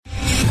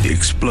The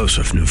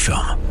explosive new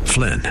film,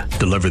 Flynn,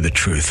 deliver the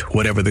truth,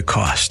 whatever the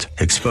cost,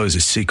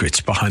 exposes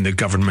secrets behind the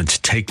government's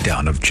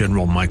takedown of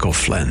General Michael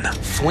Flynn.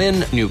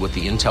 Flynn knew what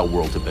the intel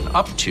world had been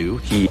up to.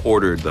 He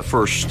ordered the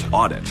first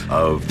audit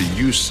of the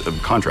use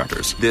of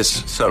contractors.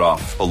 This set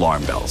off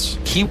alarm bells.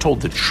 He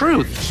told the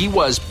truth. He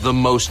was the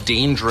most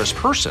dangerous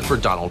person for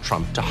Donald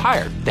Trump to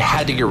hire. They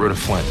had to get rid of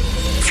Flynn.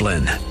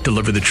 Flynn,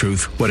 deliver the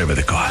truth, whatever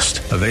the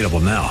cost. Available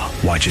now.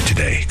 Watch it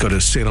today. Go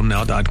to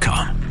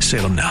salemnow.com.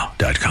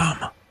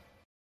 salemnow.com.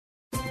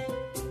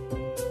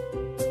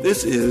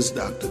 This is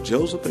Dr.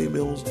 Joseph A.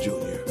 Mills,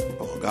 Jr.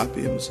 of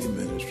Agape Embassy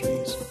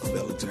Ministries of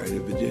Alexandria,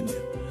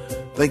 Virginia.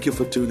 Thank you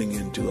for tuning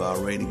in to our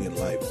Reigning in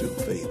Life Through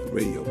Faith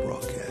radio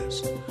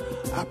broadcast.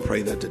 I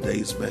pray that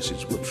today's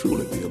message will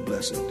truly be a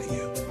blessing to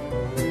you.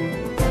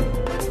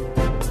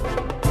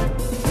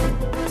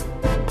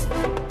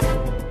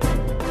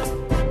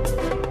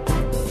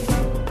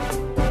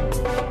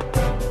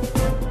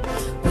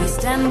 We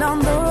stand on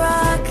the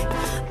rock,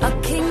 a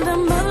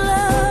kingdom of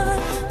love.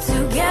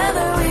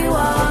 Together we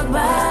walk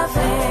by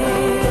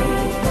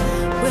faith.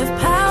 With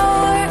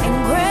power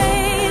and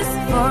grace,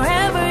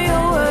 forever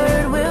your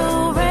word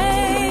will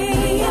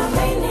reign. We are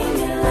reigning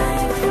in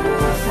life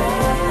through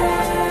faith.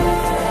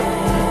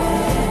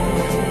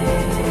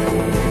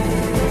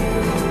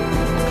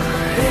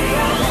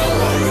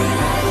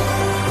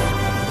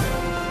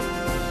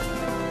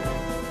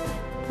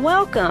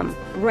 Welcome,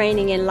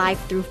 Reigning in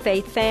Life Through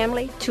Faith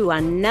family, to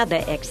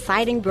another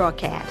exciting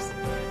broadcast.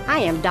 I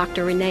am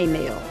Dr. Renee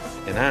Mills.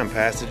 And I'm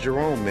Pastor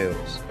Jerome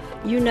Mills.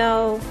 You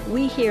know,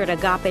 we here at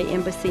Agape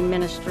Embassy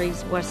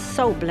Ministries were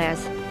so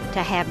blessed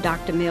to have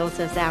Dr.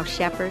 Mills as our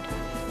shepherd,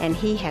 and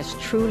he has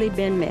truly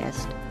been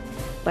missed.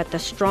 But the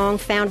strong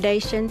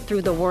foundation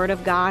through the Word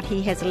of God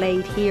he has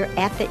laid here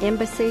at the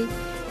embassy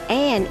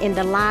and in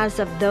the lives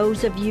of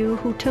those of you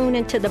who tune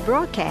into the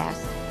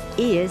broadcast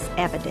is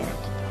evident.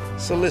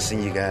 So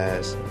listen, you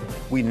guys,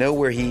 we know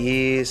where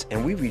he is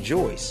and we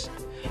rejoice.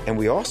 And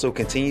we also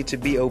continue to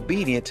be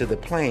obedient to the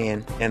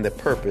plan and the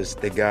purpose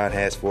that God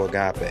has for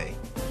Agape.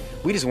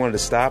 We just wanted to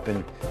stop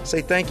and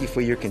say thank you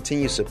for your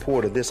continued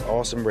support of this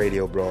awesome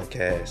radio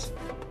broadcast.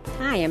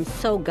 I am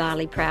so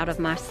golly proud of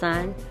my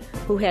son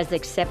who has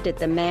accepted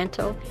the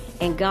mantle,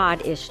 and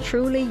God is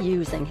truly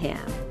using him.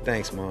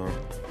 Thanks, Mom.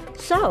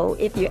 So,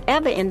 if you're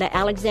ever in the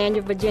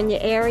Alexandria, Virginia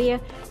area,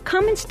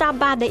 come and stop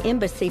by the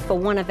embassy for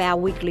one of our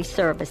weekly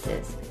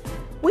services.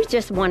 We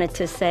just wanted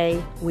to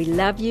say we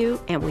love you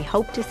and we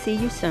hope to see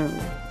you soon.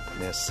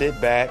 Now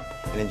sit back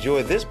and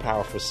enjoy this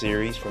powerful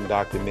series from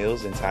Dr.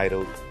 Mills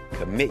entitled,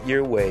 Commit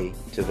Your Way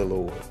to the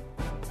Lord.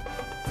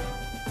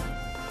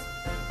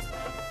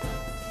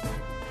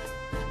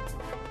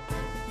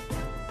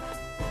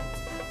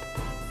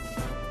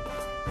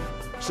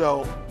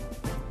 So,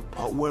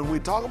 when we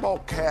talk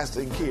about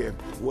casting care,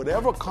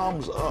 whatever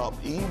comes up,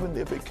 even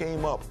if it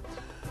came up,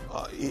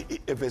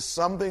 if it's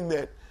something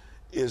that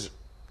is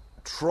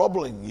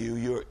troubling you,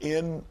 you're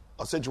in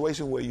a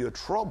situation where you're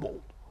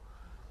troubled,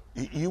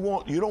 you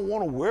don't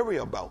want to worry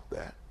about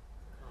that.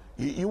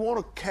 You want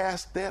to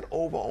cast that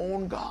over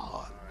on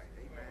God.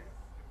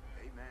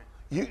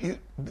 Amen.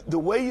 The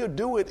way you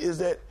do it is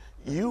that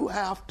you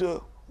have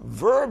to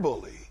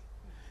verbally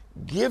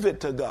give it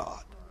to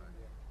God.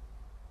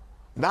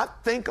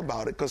 Not think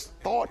about it, because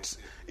thoughts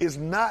is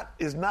not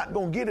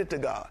going to get it to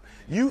God.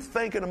 You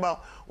thinking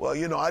about, well,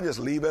 I just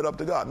leave it up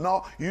to God.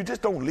 No, you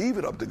just don't leave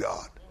it up to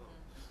God.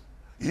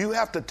 You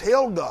have to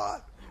tell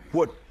God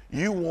what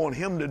you want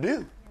him to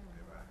do.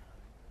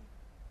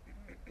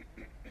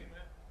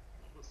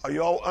 Are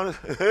y'all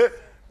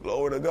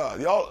glory to God.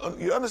 Y'all,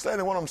 you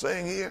understanding what I'm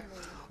saying here?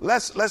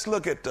 Let's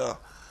look at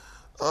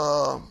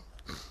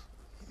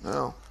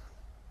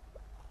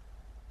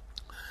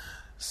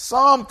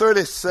Psalm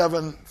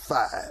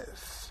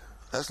 37:5.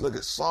 Let's look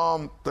at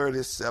Psalm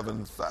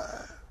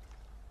 37:5.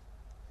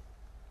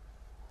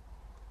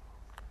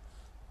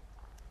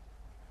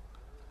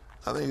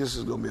 I think this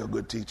is going to be a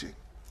good teaching.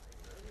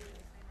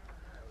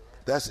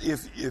 That's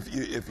if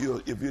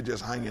you're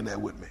just hanging there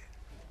with me.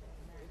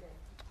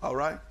 All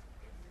right?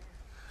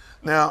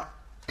 Now,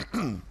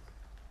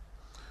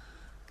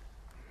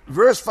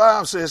 verse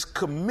 5 says,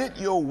 commit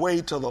your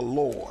way to the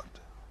Lord.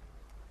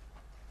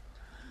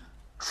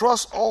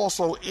 Trust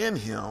also in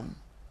him,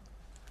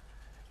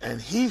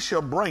 and he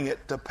shall bring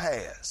it to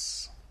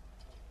pass.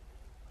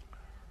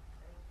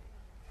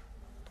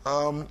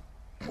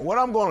 What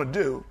I'm going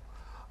to do,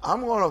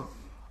 I'm going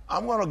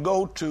to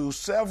go to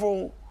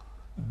several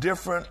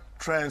different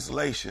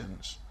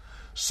translations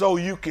so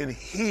you can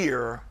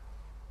hear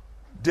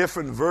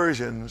different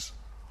versions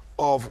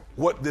of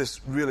what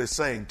this really is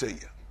saying to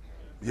you.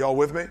 Y'all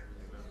with me?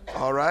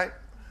 All right.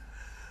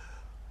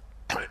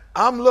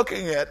 I'm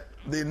looking at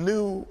the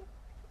New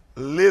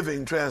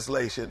Living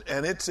Translation,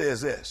 and it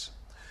says this: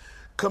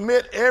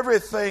 commit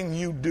everything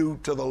you do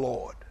to the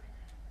Lord.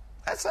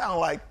 That sounds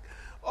like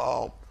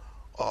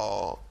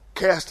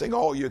casting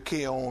all your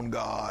care on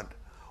God,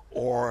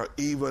 or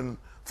even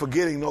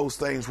forgetting those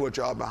things which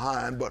are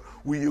behind. But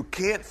you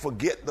can't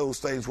forget those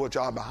things which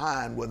are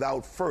behind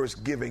without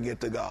first giving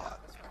it to God.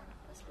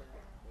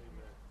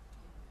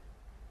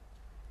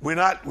 We're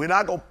not going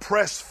to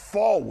press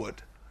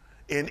forward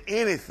in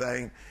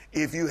anything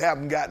if you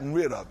haven't gotten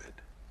rid of it.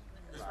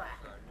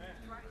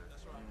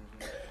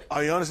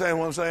 Are you understanding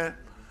what I'm saying?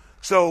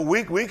 So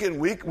we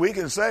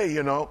can say,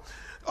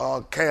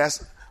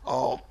 cast,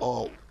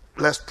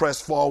 let's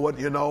press forward,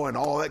 and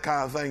all that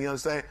kind of thing. You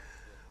understand?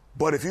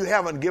 But if you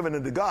haven't given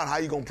it to God, how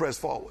are you going to press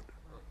forward?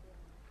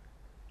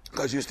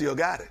 Because you still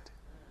got it.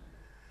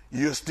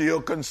 You're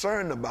still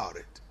concerned about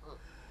it.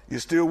 You're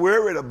still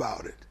worried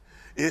about it.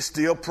 It's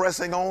still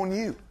pressing on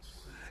you.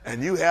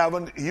 And you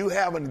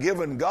haven't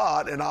given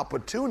God an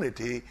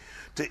opportunity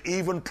to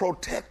even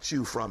protect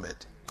you from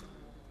it.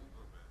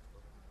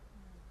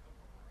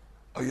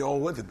 Are you all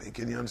with me?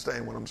 Can you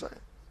understand what I'm saying?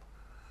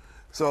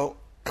 So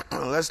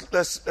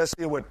let's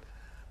hear what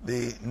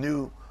the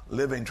New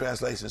Living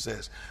Translation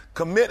says.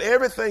 Commit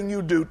everything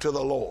you do to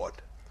the Lord.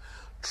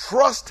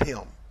 Trust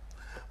him.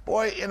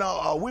 Boy,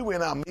 we were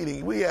in our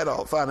meeting. We had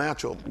a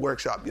financial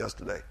workshop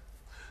yesterday.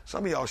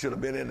 Some of y'all should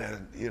have been in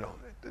there.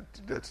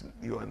 That's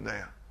you in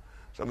there.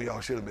 Some of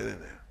y'all should have been in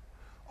there.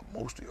 Or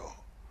most of y'all.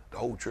 The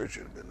whole church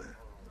should have been there.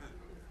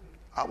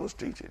 I was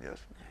teaching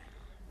yesterday.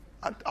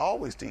 I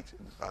always teach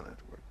in the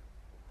financial work.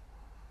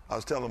 I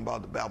was telling them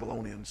about the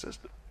Babylonian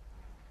system.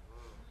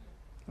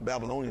 The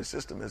Babylonian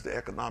system is the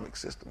economic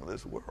system of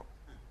this world.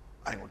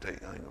 I ain't going to tell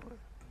you. I ain't going to.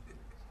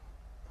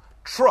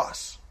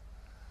 Trust.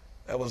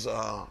 That was,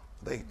 I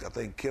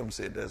think Kim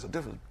said there's a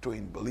difference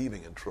between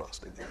believing and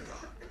trusting in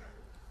God.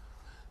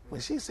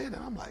 When she said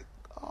that, I'm like,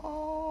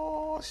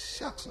 oh,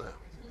 shucks now.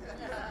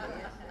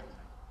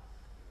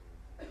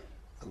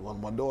 That's one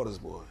of my daughter's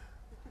boys.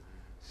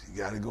 She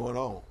got it going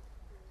on.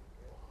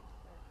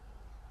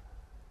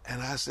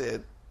 And I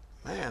said,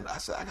 man, I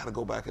got to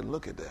go back and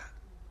look at that.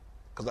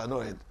 Because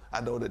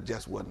I know that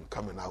just wasn't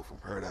coming out from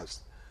her.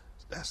 That's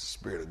the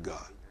Spirit of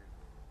God.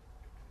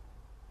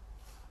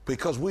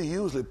 Because we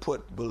usually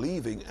put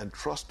believing and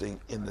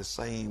trusting in the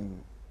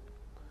same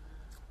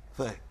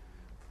thing.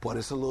 But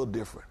it's a little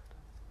different.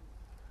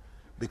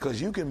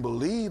 Because you can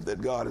believe that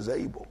God is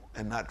able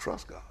and not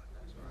trust God.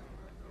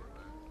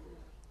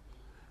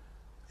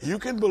 You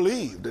can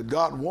believe that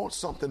God wants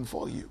something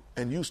for you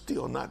and you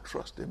still not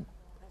trust him.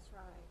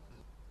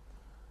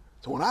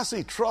 So when I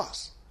see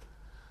trust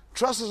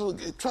goes a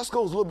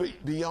little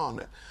bit beyond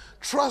that.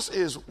 Trust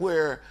is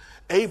where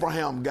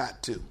Abraham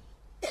got to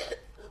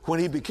when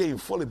he became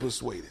fully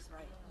persuaded.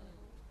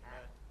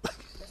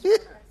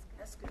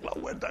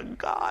 Glory to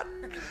God.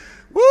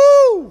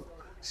 Woo!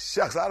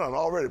 Shucks, I done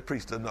already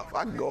preached enough.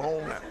 I can go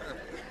home now.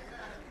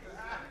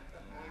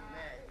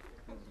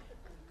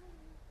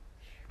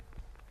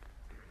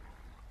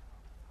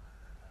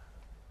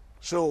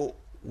 So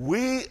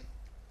we,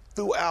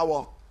 through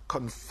our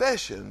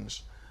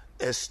confessions,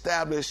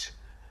 establish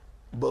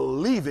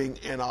believing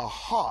in our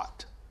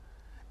heart.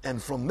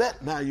 And from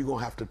that, now you're going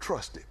to have to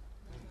trust it.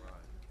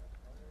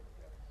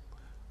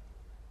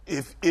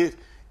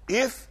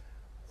 If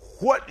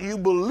what you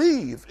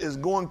believe is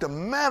going to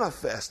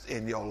manifest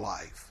in your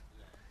life,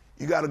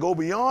 you got to go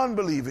beyond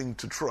believing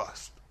to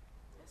trust.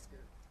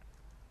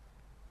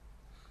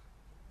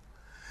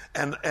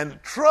 And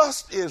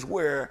trust is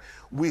where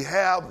we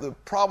have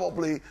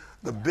probably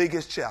the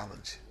biggest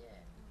challenge.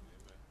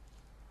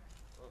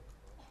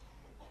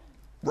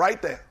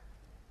 Right there.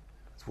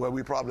 It's where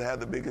we probably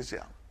have the biggest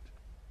challenge.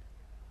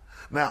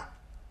 Now,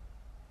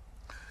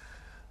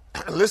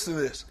 listen to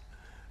this.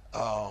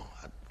 Oh,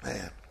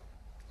 man.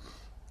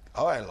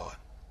 All right, Lord.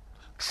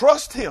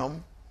 Trust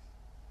him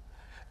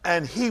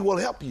and he will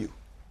help you.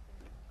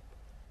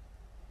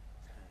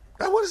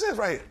 That's what it says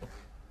right here.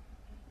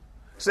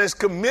 It says,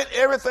 commit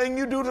everything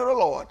you do to the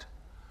Lord.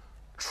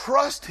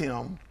 Trust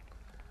him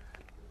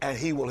and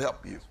he will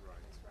help you.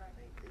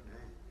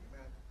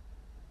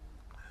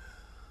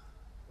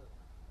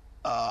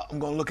 I'm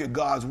going to look at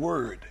God's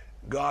word.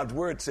 God's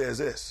word says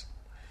this.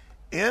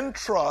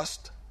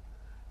 Entrust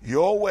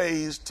your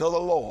ways to the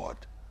Lord.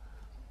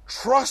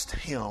 Trust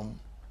him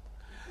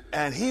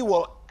and he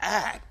will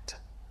act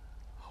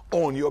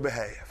on your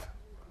behalf.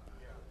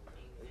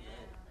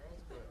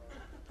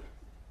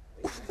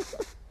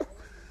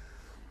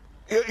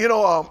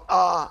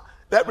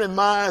 That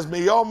reminds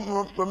me,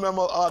 y'all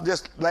remember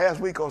just last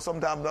week or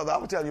sometime or another, I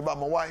was telling you about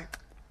my wife.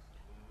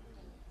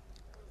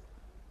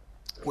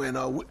 When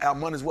our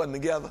monies wasn't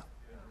together.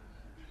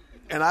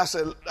 And I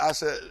said,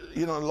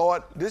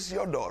 Lord, this is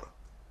your daughter.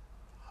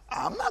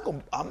 I'm not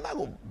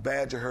gonna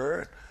badger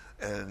her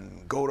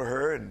and go to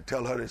her and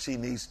tell her that she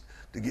needs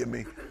to give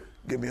me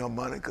her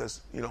money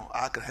because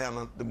I could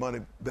handle the money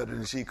better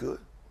than she could.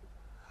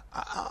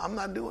 I'm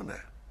not doing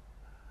that.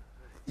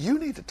 You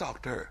need to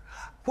talk to her.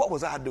 What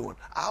was I doing?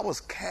 I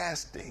was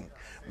casting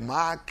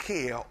my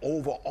care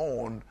over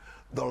on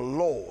the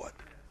Lord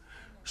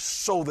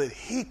so that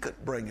he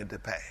could bring it to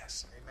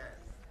pass.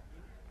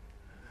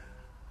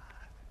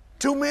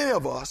 Too many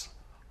of us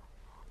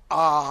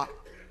are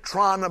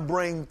trying to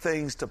bring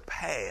things to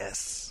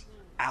pass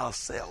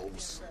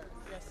ourselves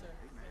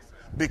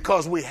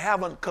because we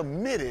haven't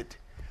committed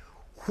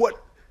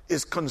what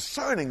is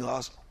concerning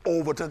us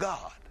over to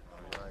God.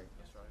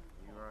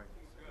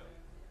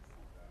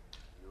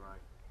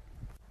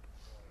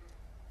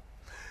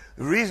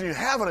 The reason you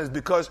haven't is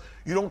because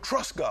you don't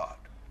trust God.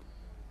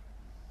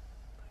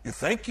 You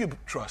think you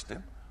trust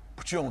him,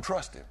 but you don't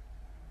trust him.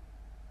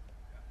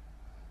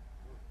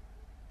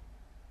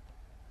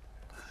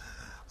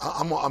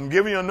 I'm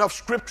giving you enough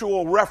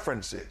scriptural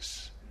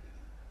references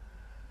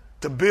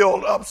to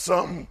build up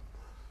some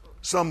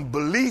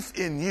belief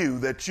in you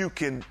that you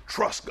can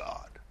trust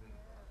God.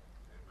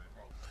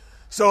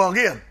 So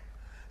again,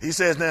 he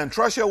says, now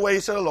entrust your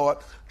ways to the Lord,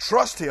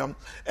 trust him,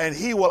 and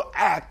he will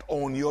act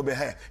on your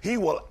behalf. He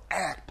will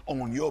act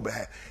on your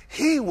behalf.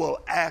 He will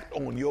act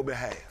on your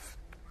behalf.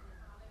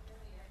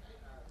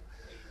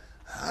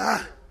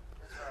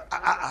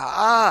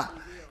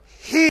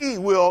 He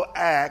will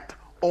act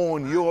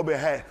on your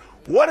behalf.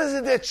 What is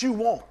it that you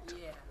want?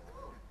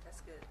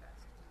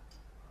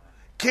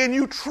 Can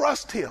you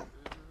trust him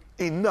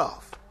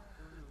enough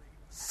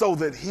so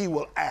that he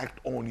will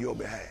act on your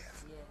behalf?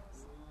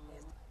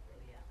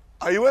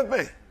 Are you with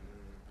me?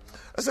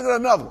 Let's look at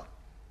another one.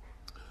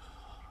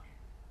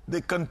 The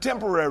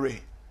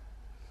contemporary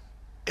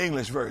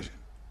English version.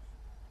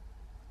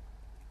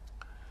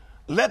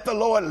 Let the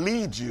Lord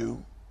lead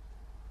you.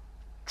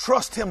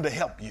 Trust him to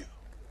help you.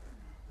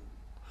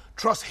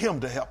 Trust him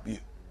to help you.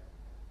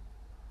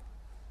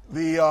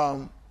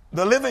 The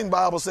Living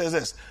Bible says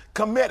this: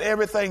 commit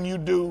everything you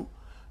do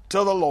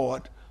to the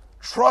Lord.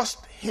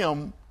 Trust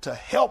him to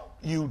help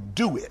you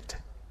do it.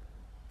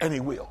 And he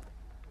will.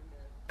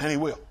 And he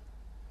will.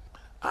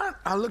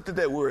 I looked at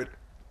that word,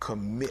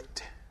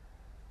 commit.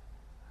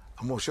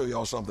 I'm going to show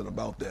y'all something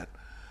about that.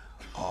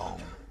 I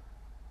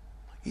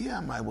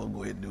might well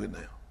go ahead and do it now.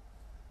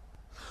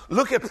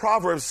 Look at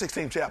Proverbs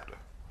 16th chapter.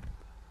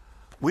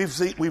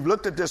 We've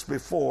looked at this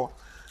before,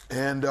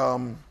 and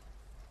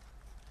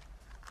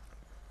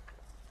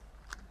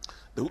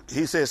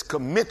he says,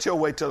 commit your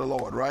way to the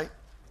Lord, right?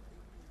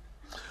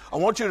 I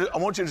want you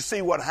to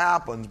see what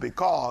happens,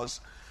 because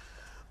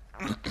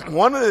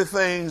one of the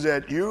things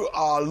that you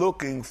are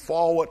looking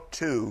forward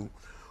to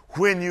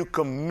when you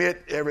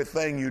commit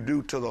everything you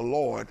do to the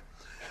Lord,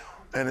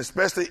 and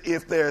especially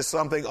if there's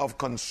something of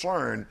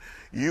concern,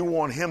 you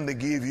want him to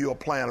give you a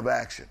plan of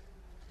action.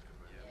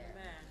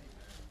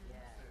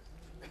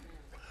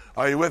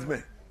 Are you with me?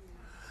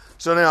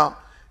 So now,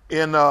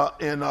 in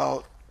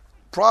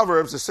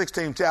Proverbs, the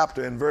 16th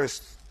chapter, in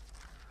verse,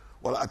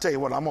 well, I tell you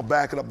what, I'm going to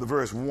back it up to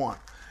verse 1.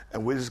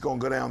 And we're just going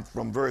to go down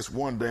from verse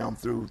 1 down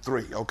through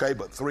 3, okay?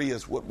 But 3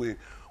 is what we're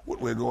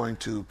going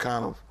to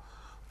kind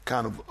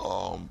of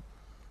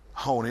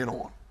hone in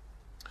on.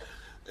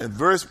 And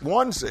verse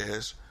 1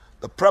 says,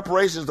 the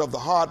preparations of the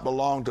heart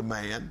belong to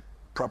man.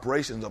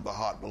 Preparations of the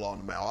heart belong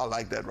to man. Oh, I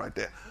like that right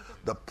there.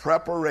 The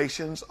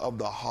preparations of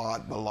the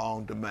heart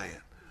belong to man.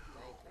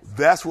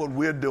 That's what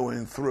we're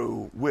doing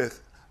through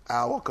with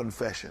our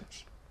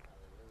confessions.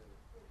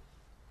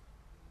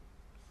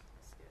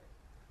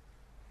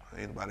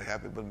 Anybody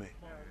happy but me?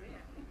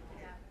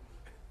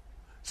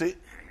 See,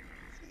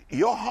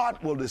 your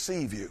heart will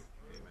deceive you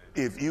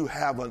if you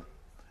haven't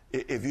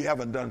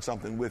done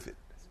something with it.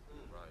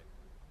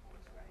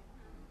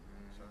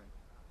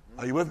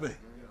 Are you with me?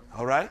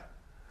 All right?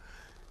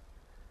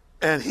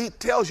 And he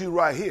tells you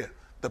right here,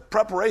 the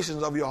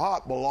preparations of your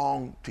heart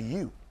belong to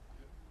you.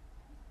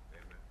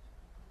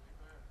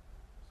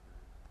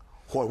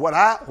 What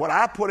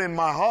I put in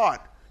my heart,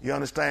 you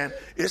understand,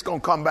 it's going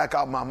to come back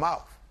out my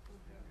mouth.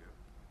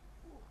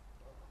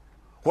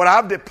 What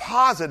I've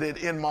deposited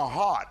in my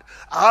heart,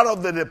 out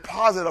of the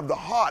deposit of the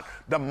heart,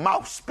 the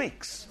mouth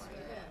speaks.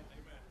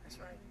 That's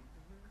right.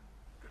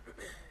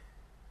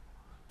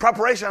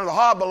 Preparation of the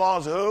heart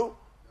belongs to who?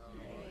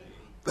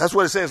 That's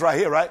what it says right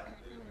here, right?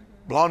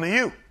 Belong to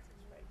you.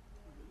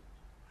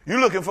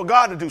 You're looking for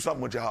God to do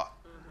something with your heart.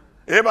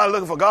 Everybody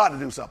looking for God to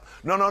do something.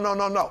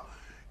 No.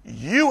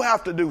 You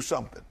have to do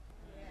something.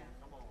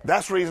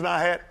 That's the reason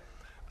I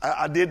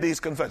did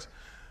these confessions.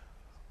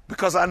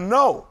 Because I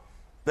know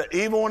that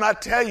even when I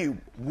tell you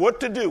what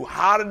to do,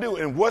 how to do,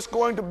 and what's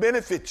going to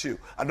benefit you,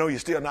 I know you're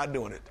still not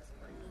doing it.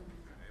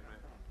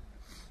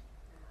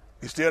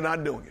 You're still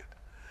not doing it.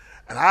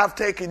 And I've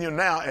taken you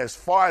now as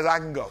far as I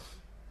can go.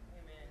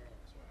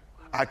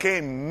 I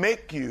can't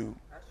make you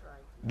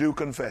do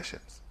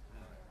confessions.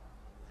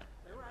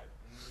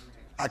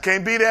 I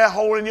can't be there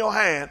holding your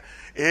hand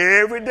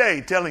every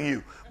day telling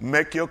you,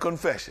 make your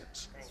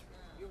confessions.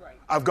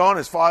 I've gone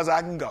as far as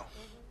I can go.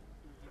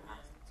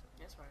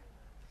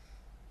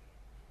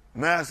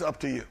 Now it's up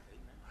to you.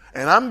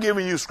 And I'm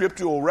giving you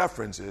scriptural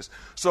references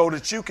so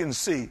that you can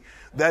see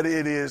that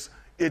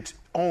it's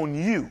on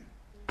you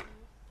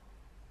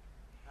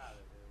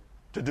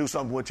to do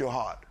something with your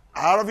heart.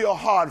 Out of your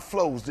heart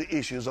flows the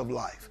issues of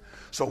life.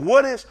 So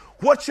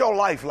what's your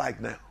life like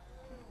now?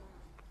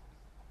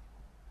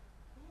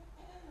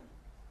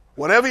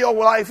 Whatever your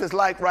life is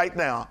like right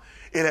now,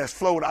 it has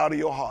flowed out of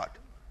your heart.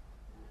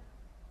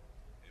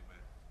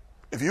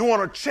 If you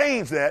want to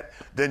change that,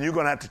 then you're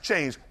going to have to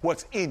change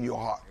what's in your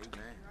heart.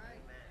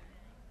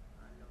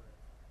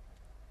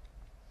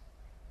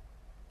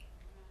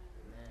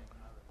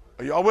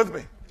 Are y'all with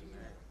me?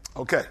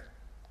 Okay.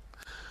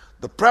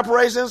 The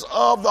preparations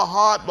of the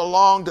heart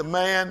belong to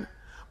man,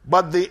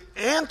 But the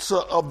answer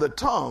of the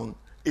tongue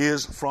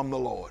is from the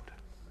Lord.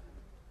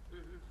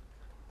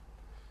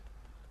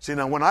 See,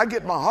 now when I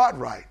get my heart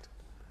right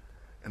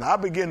and I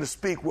begin to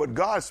speak what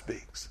God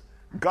speaks,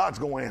 God's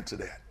going to answer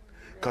that.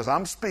 Because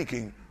I'm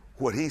speaking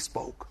what he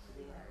spoke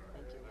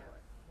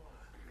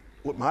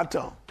with my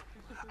tongue.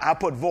 I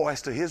put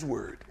voice to his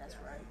word.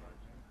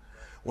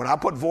 When I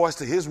put voice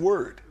to his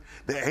word,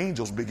 the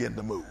angels begin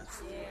to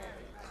move.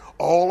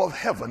 All of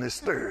heaven is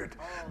stirred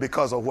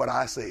because of what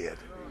I said.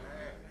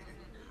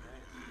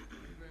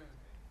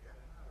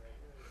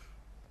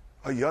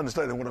 Are you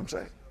understanding what I'm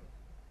saying?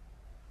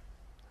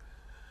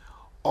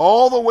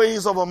 All the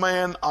ways of a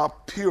man are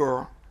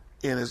pure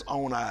in his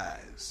own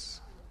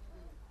eyes,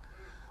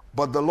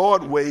 but the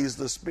Lord weighs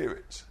the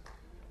spirits.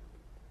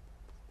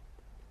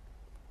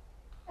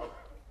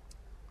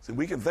 See,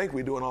 we can think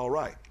we're doing all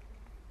right,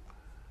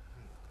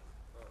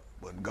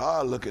 but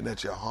God looking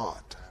at your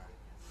heart.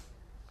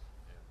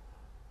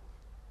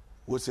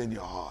 What's in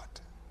your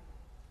heart?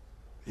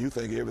 You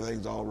think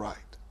everything's all right.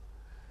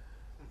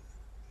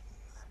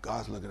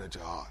 God's looking at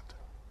your heart.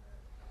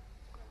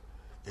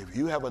 If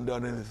you haven't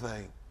done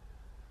anything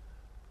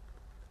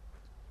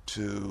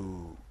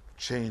to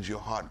change your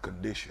heart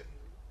condition.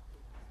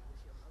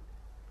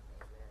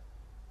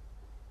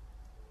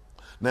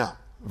 Now,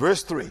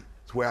 verse 3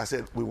 is where I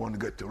said we want to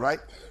get to, right?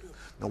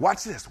 Now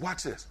watch this,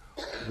 watch this.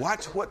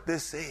 Watch what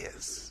this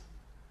says.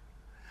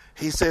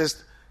 He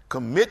says,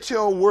 commit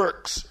your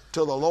works to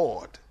the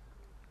Lord,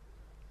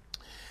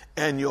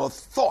 and your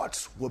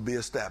thoughts will be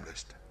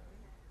established.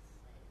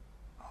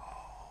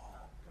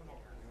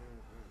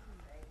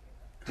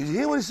 Did you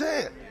hear what he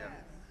said?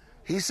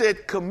 He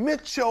said,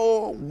 commit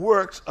your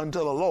works unto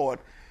the Lord,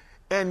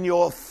 and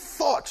your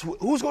thoughts.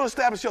 Who's going to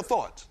establish your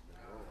thoughts?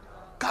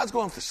 God's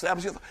going to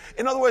establish your thoughts.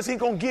 In other words, he's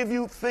going to give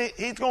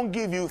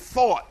you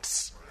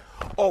thoughts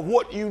of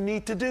what you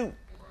need to do.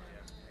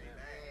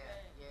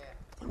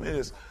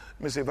 Let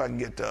me see if I can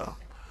get.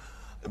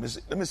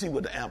 Let me see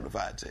what the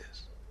Amplified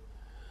says.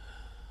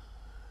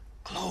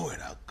 Glory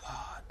to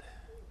God.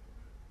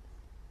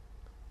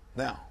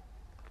 Now,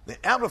 the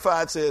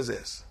Amplified says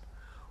this.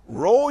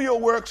 Roll your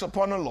works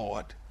upon the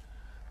Lord,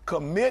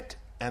 commit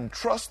and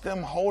trust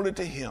them wholly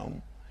to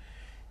him.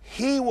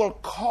 He will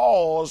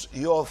cause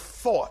your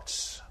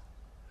thoughts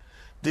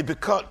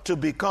to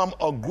become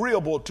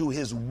agreeable to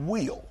his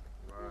will.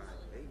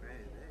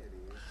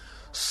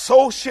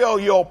 So shall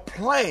your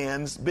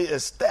plans be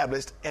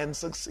established and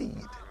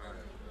succeed.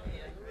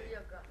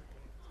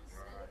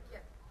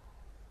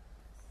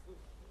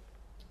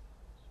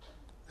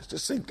 Let's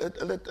just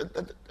let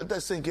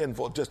that sink in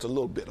for just a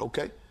little bit,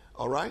 okay?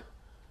 All right?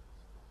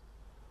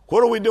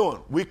 What are we doing?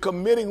 We're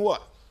committing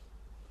what?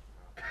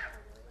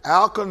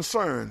 Our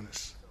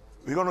concerns.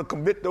 We're going to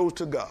commit those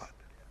to God.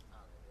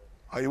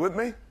 Are you with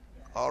me?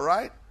 All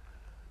right?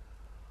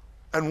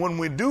 And when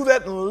we do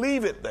that and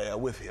leave it there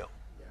with him,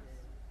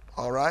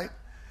 all right?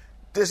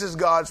 This is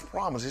God's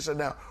promise. He said,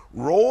 now,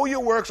 roll your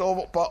works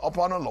over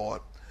upon the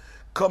Lord,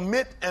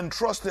 commit and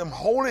trust them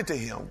wholly to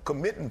him.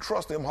 Commit and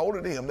trust them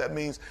wholly to him. That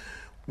means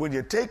when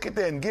you take it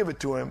there and give it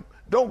to him,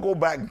 don't go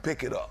back and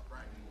pick it up.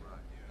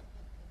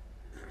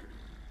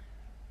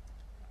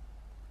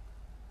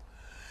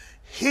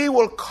 He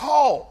will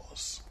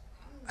cause.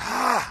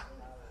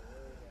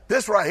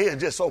 This right here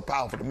is just so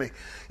powerful to me.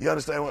 You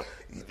understand what?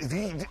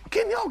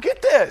 Can y'all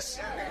get this?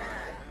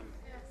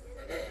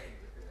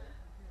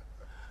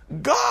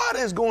 God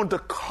is going to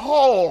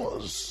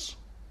cause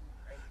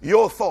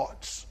your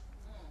thoughts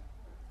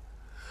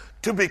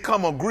to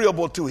become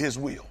agreeable to his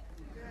will.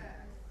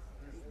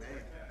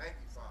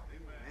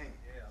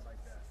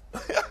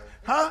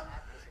 Huh?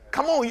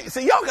 Come on,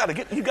 see, y'all got to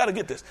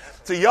get this.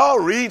 See, y'all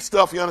read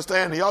stuff, you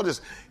understand, and y'all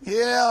just,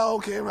 yeah,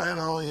 okay, right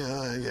on,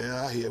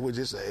 yeah, I hear what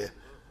you're saying.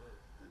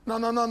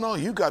 No,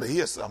 you got to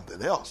hear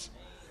something else.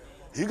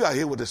 You got to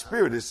hear what the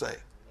Spirit is saying.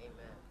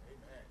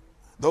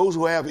 Those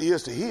who have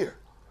ears to hear,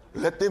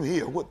 let them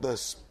hear what the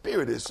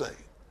Spirit is saying.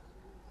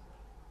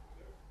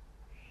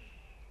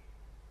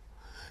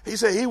 He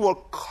said he will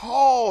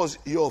cause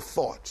your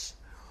thoughts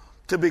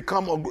to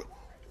become,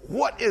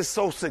 what is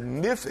so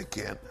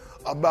significant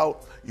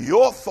about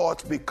your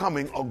thoughts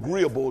becoming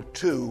agreeable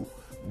to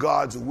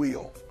God's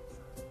will?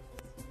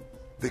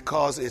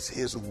 Because it's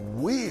his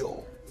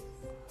will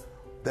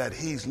that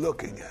he's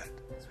looking at.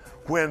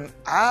 When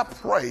I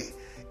pray,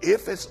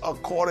 if it's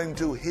according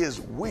to his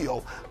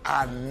will,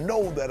 I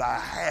know that I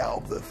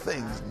have the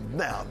things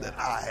now that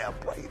I have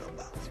prayed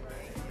about.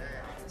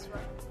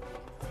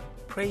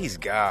 Praise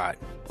God.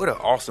 What an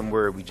awesome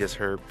word we just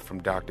heard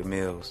from Dr.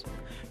 Mills.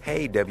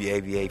 Hey,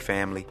 WAVA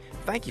family.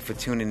 Thank you for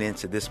tuning in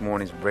to this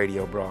morning's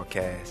radio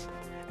broadcast.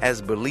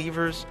 As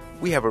believers,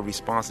 we have a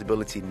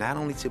responsibility not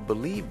only to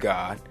believe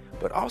God,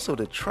 but also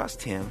to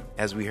trust him,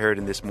 as we heard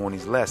in this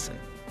morning's lesson.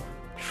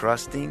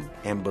 Trusting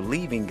and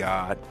believing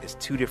God is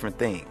two different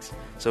things.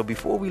 So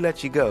before we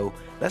let you go,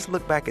 let's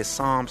look back at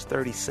Psalms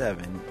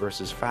 37,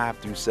 verses 5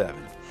 through 7.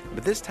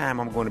 But this time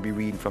I'm going to be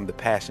reading from the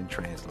Passion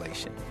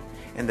Translation.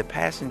 And the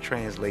Passion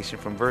Translation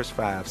from verse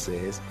 5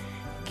 says,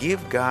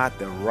 give God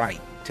the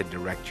right to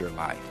direct your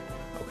life.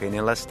 Okay,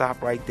 now let's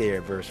stop right there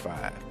at verse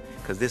 5,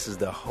 because this is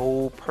the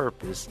whole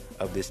purpose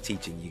of this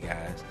teaching, you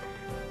guys.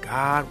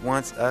 God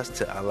wants us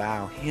to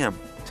allow him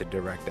to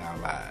direct our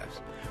lives.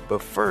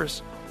 But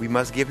first, we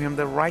must give him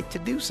the right to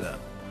do so.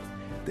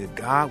 The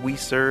God we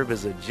serve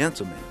is a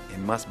gentleman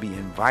and must be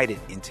invited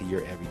into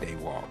your everyday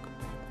walk.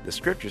 The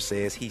scripture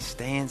says he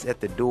stands at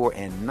the door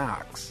and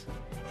knocks,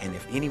 and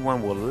if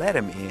anyone will let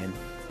him in,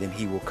 then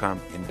he will come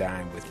and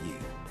dine with you.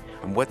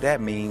 And what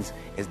that means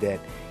is that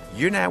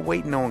you're not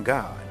waiting on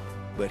God,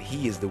 but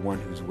he is the one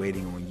who's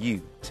waiting on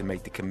you to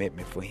make the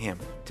commitment for him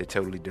to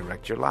totally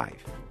direct your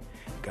life.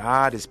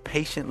 God is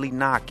patiently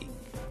knocking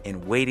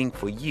and waiting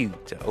for you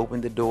to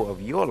open the door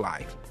of your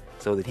life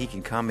so that he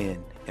can come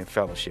in and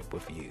fellowship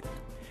with you.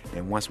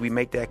 And once we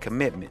make that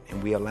commitment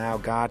and we allow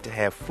God to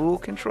have full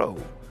control,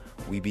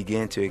 we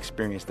begin to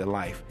experience the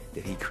life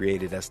that he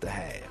created us to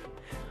have.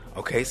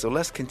 Okay, so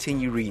let's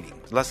continue reading.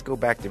 Let's go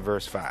back to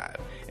verse 5.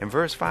 And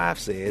verse 5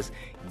 says,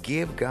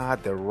 give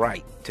God the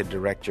right to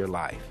direct your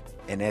life.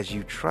 And as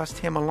you trust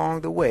him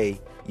along the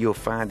way, you'll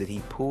find that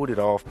he pulled it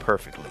off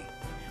perfectly.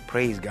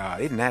 Praise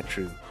God. Isn't that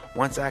true?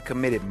 Once I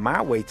committed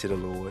my way to the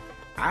Lord,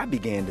 I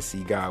began to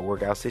see God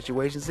work out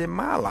situations in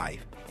my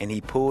life, and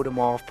he pulled them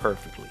off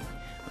perfectly.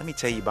 Let me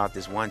tell you about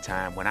this one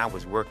time when I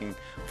was working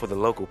for the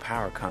local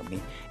power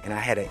company, and I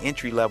had an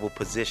entry-level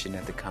position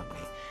at the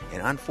company.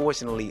 And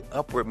unfortunately,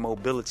 upward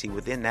mobility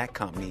within that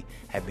company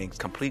had been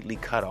completely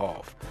cut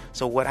off.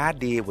 So what I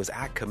did was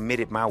I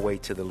committed my way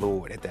to the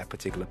Lord at that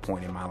particular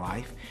point in my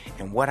life.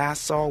 And what I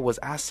saw was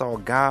I saw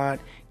God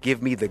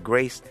give me the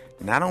grace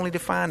not only to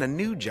find a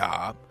new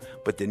job,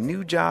 but the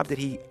new job that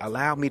he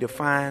allowed me to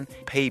find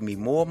paid me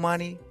more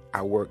money.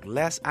 I worked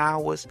less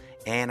hours,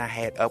 and I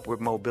had upward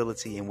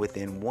mobility, and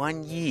within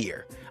 1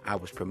 year, I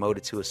was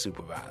promoted to a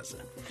supervisor.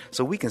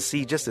 So we can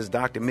see, just as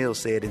Dr. Mills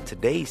said in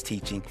today's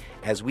teaching,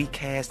 as we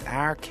cast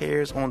our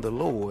cares on the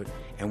Lord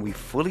and we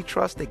fully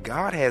trust that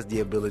God has the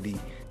ability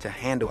to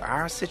handle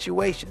our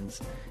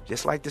situations,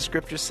 just like the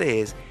scripture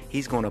says,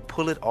 he's going to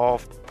pull it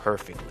off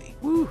perfectly.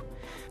 Woo!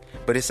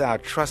 But it's our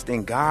trust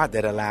in God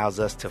that allows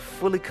us to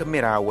fully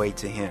commit our way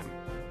to him.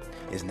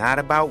 It's not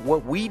about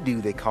what we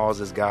do that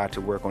causes God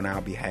to work on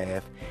our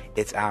behalf.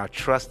 It's our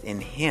trust in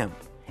him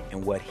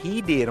and what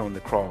he did on the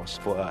cross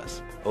for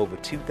us over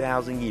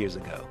 2,000 years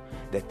ago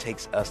that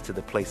takes us to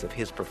the place of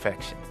his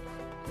perfection.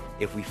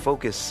 If we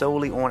focus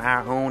solely on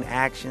our own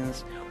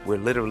actions, we're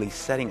literally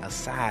setting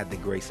aside the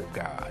grace of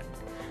God.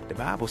 The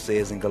Bible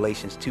says in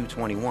Galatians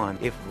 2:21,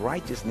 if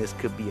righteousness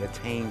could be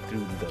attained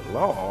through the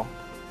law,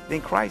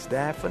 then Christ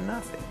died for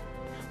nothing,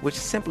 which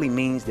simply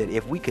means that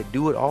if we could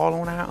do it all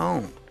on our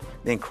own,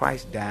 then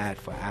Christ died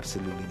for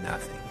absolutely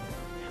nothing.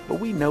 But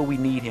we know we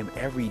need him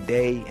every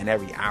day and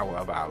every hour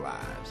of our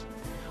lives.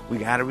 We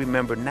got to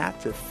remember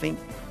not to think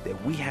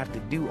that we have to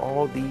do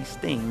all these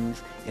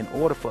things in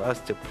order for us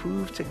to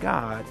prove to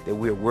God that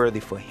we're worthy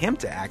for him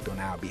to act on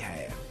our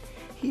behalf.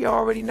 He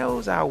already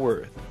knows our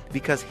worth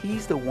because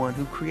he's the one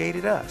who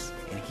created us,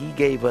 and he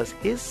gave us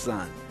his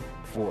son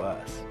for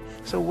us.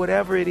 So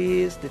whatever it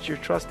is that you're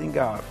trusting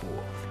God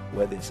for,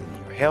 whether it's in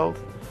your health,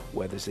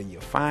 whether it's in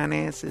your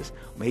finances,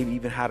 maybe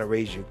even how to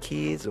raise your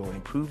kids or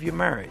improve your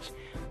marriage,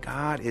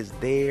 God is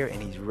there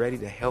and he's ready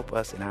to help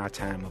us in our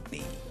time of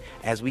need.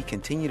 As we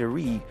continue to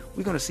read,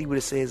 we're going to see what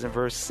it says in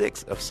verse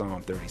 6 of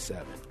Psalm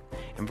 37.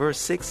 And verse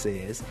 6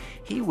 says,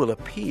 he will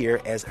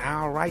appear as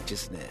our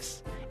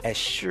righteousness, as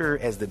sure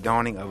as the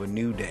dawning of a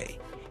new day.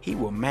 He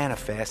will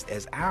manifest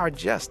as our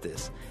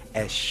justice,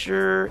 as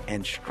sure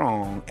and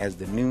strong as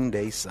the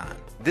noonday sun.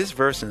 This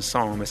verse in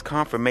Psalm is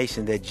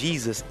confirmation that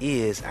Jesus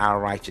is our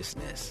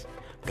righteousness.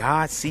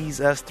 God sees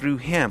us through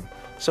him,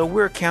 so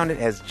we're counted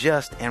as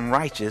just and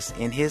righteous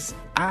in his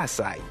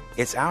eyesight.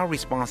 It's our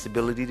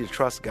responsibility to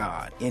trust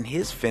God in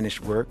his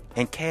finished work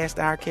and cast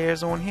our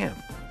cares on him.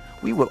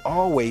 We will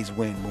always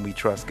win when we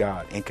trust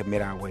God and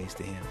commit our ways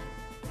to him.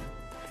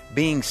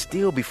 Being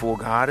still before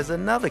God is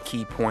another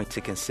key point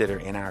to consider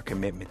in our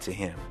commitment to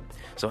him.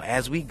 So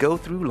as we go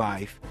through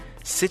life,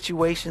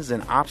 situations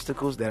and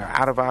obstacles that are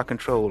out of our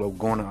control are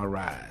going to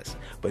arise.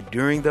 But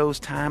during those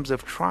times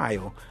of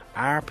trial,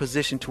 our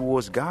position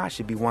towards God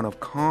should be one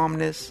of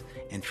calmness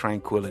and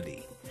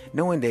tranquility,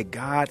 knowing that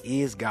God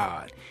is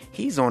God.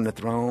 He's on the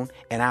throne,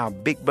 and our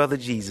big brother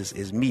Jesus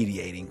is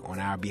mediating on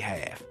our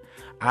behalf.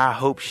 Our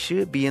hope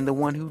should be in the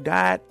one who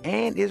died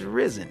and is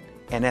risen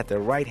and at the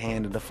right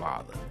hand of the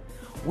Father.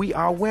 We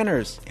are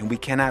winners, and we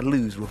cannot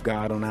lose with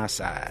God on our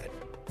side.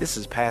 This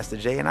is Pastor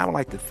Jay, and I would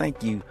like to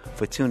thank you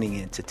for tuning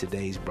in to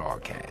today's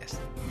broadcast.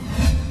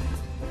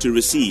 To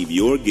receive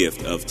your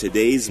gift of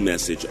today's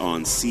message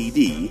on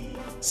CD,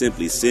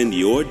 simply send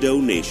your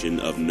donation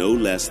of no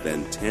less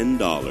than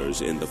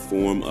 $10 in the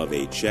form of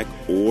a check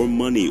or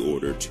money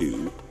order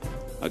to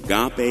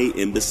Agape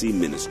Embassy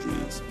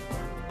Ministries,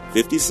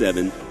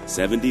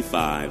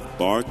 5775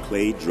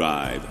 Barclay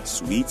Drive,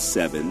 Suite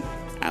 7,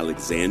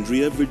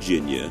 Alexandria,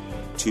 Virginia,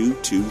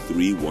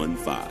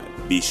 22315.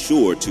 Be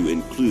sure to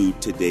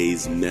include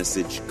today's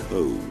message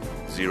code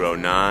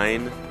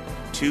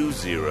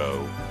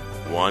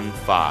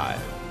 092015.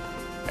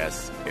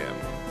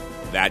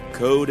 That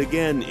code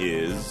again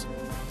is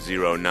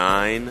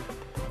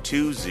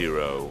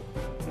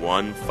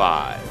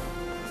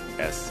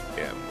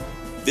 092015SM.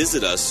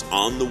 Visit us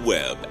on the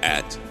web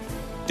at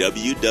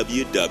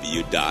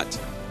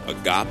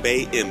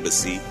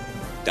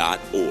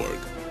www.agapeembassy.org.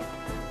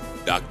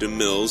 Dr.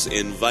 Mills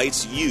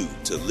invites you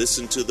to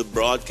listen to the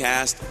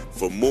broadcast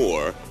for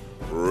more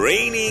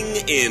Reigning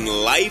in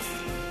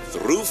Life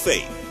Through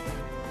Faith.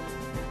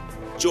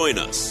 Join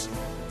us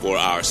for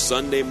our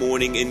Sunday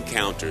morning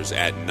encounters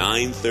at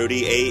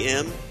 9:30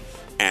 a.m.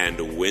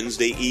 and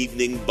Wednesday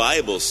evening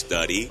Bible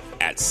study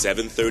at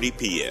 7:30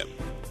 p.m.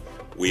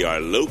 We are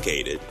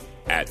located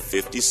at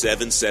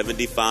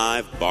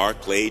 5775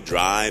 Barclay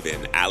Drive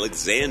in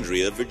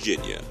Alexandria,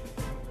 Virginia.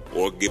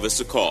 Or give us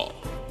a call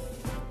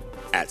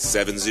at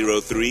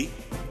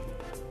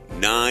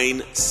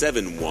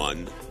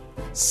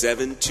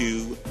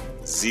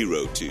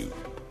 703-971-7202.